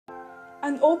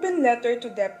An Open Letter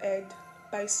to DepEd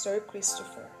by Sir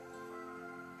Christopher.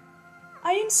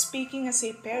 I am speaking as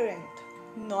a parent,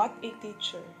 not a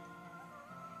teacher.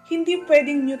 Hindi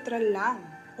pwedeng neutral lang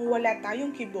o wala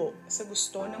tayong kibo sa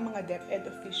gusto ng mga DepEd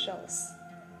officials.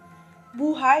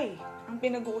 Buhay ang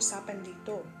pinag-uusapan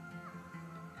dito.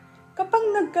 Kapag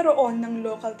nagkaroon ng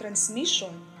local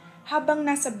transmission habang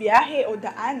nasa biyahe o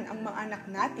daan ang mga anak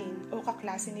natin o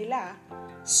kaklase nila,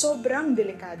 sobrang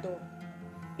delikado.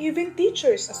 Even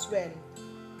teachers as well.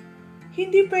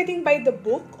 Hindi pwedeng by the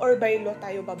book or by law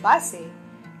tayo babase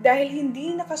dahil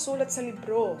hindi nakasulat sa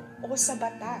libro o sa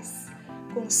batas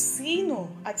kung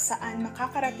sino at saan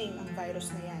makakarating ang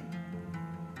virus na yan.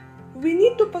 We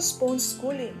need to postpone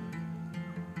schooling.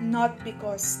 Not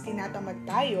because tinatamad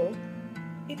tayo,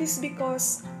 it is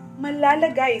because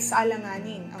malalagay sa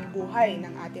alanganin ang buhay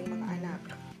ng ating mga anak,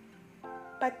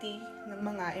 pati ng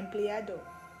mga empleyado.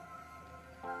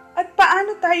 At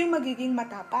paano tayo magiging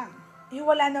matapang?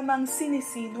 Wala namang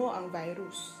sinisino ang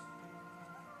virus.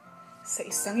 Sa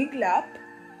isang iglap,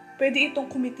 pwede itong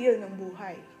kumitil ng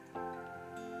buhay.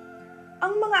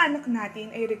 Ang mga anak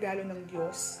natin ay regalo ng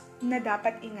Diyos na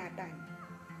dapat ingatan,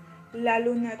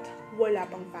 lalo na't wala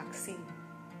pang vaccine.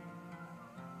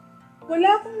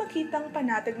 Wala akong makitang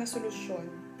panatag na solusyon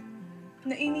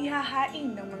na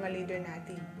inihahain ng mga leader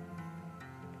natin.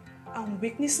 Ang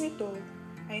weakness nito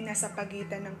ay nasa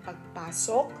pagitan ng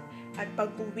pagpasok at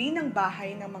pag-uwi ng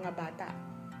bahay ng mga bata.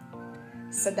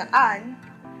 Sa daan,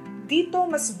 dito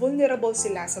mas vulnerable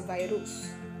sila sa virus.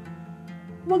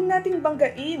 Huwag nating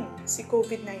banggain si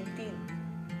COVID-19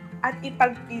 at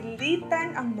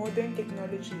ipagpilitan ang modern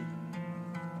technology.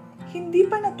 Hindi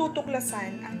pa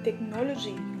natutuklasan ang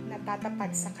technology na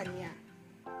tatapat sa kanya.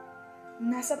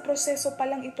 Nasa proseso pa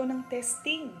lang ito ng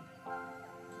testing.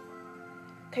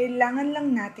 Kailangan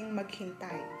lang nating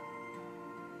maghintay.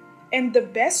 And the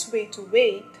best way to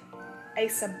wait ay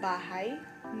sa bahay,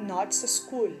 not sa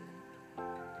school.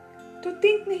 To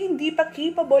think na hindi pa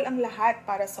capable ang lahat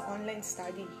para sa online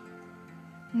study.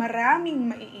 Maraming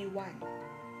maiiwan.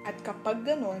 At kapag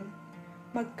ganon,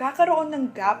 magkakaroon ng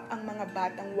gap ang mga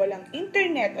batang walang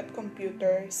internet at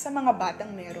computer sa mga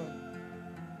batang meron.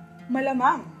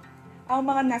 Malamang, ang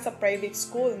mga nasa private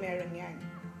school meron yan.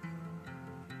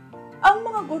 Ang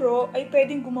mga guro ay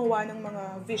pwedeng gumawa ng mga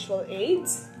visual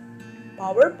aids,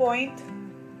 PowerPoint,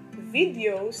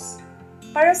 videos,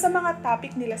 para sa mga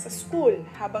topic nila sa school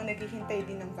habang naghihintay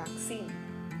din ng vaccine.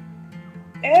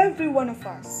 Every one of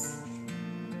us,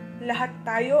 lahat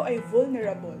tayo ay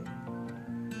vulnerable.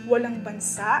 Walang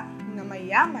bansa na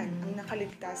mayaman ang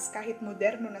nakaligtas kahit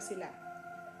moderno na sila.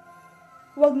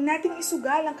 Huwag nating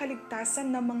isugal ang kaligtasan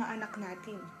ng mga anak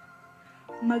natin.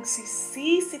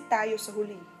 Magsisisi tayo sa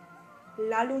huli.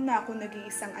 Lalo na kung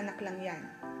nag-iisang anak lang yan.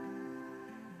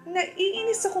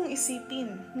 Naiinis akong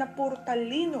isipin na puro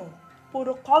talino,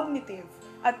 puro cognitive,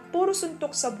 at puro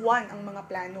suntok sa buwan ang mga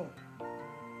plano.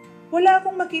 Wala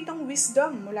akong makitang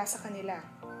wisdom mula sa kanila.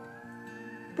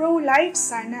 Pro-life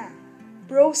sana,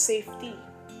 pro-safety.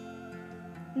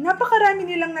 Napakarami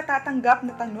nilang natatanggap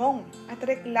na tanong at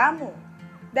reklamo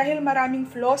dahil maraming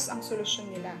flaws ang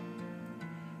solusyon nila.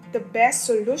 The best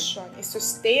solution is to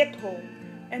stay at home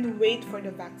and wait for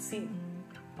the vaccine.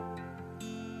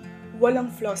 Walang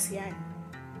flaws yan.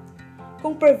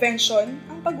 Kung prevention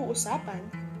ang pag-uusapan,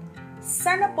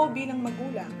 sana po bilang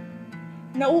magulang,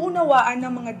 nauunawaan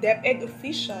ng mga DepEd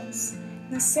officials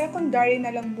na secondary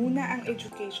na lang muna ang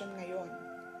education ngayon.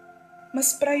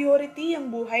 Mas priority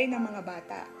ang buhay ng mga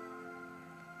bata.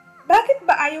 Bakit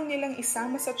ba ayaw nilang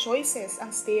isama sa choices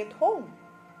ang stay at home?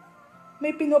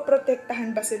 May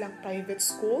pinoprotektahan ba silang private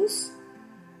schools?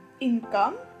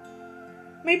 Income?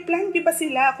 May plan ba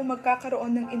sila kung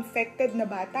magkakaroon ng infected na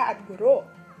bata at guro?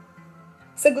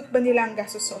 Sagot ba nila ang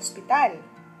gastos sa ospital?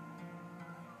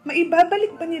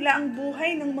 Maibabalik ba nila ang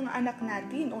buhay ng mga anak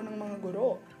natin o ng mga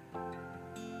guro?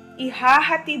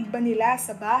 Ihahatid ba nila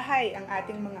sa bahay ang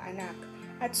ating mga anak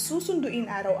at susunduin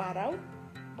araw-araw?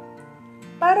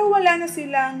 Para wala na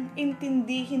silang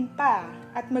intindihin pa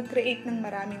at mag-create ng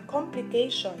maraming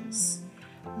complications,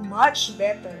 much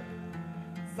better,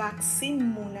 vaccine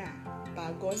muna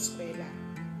bago eskwela.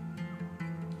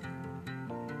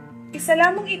 Isa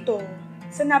lamang ito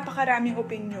sa napakaraming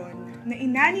opinyon na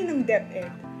inani ng DepEd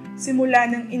simula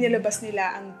nang inilabas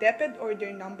nila ang DepEd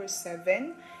Order No.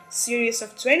 7, Series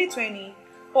of 2020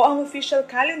 o ang official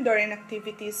calendar and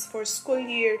activities for school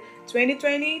year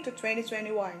 2020 to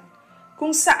 2021,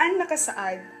 kung saan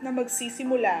nakasaad na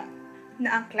magsisimula na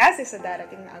ang klase sa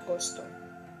darating na Agosto.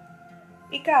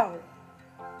 Ikaw,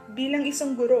 bilang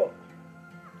isang guro,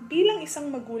 bilang isang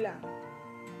magulang,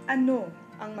 ano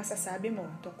ang masasabi mo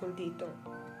tungkol dito?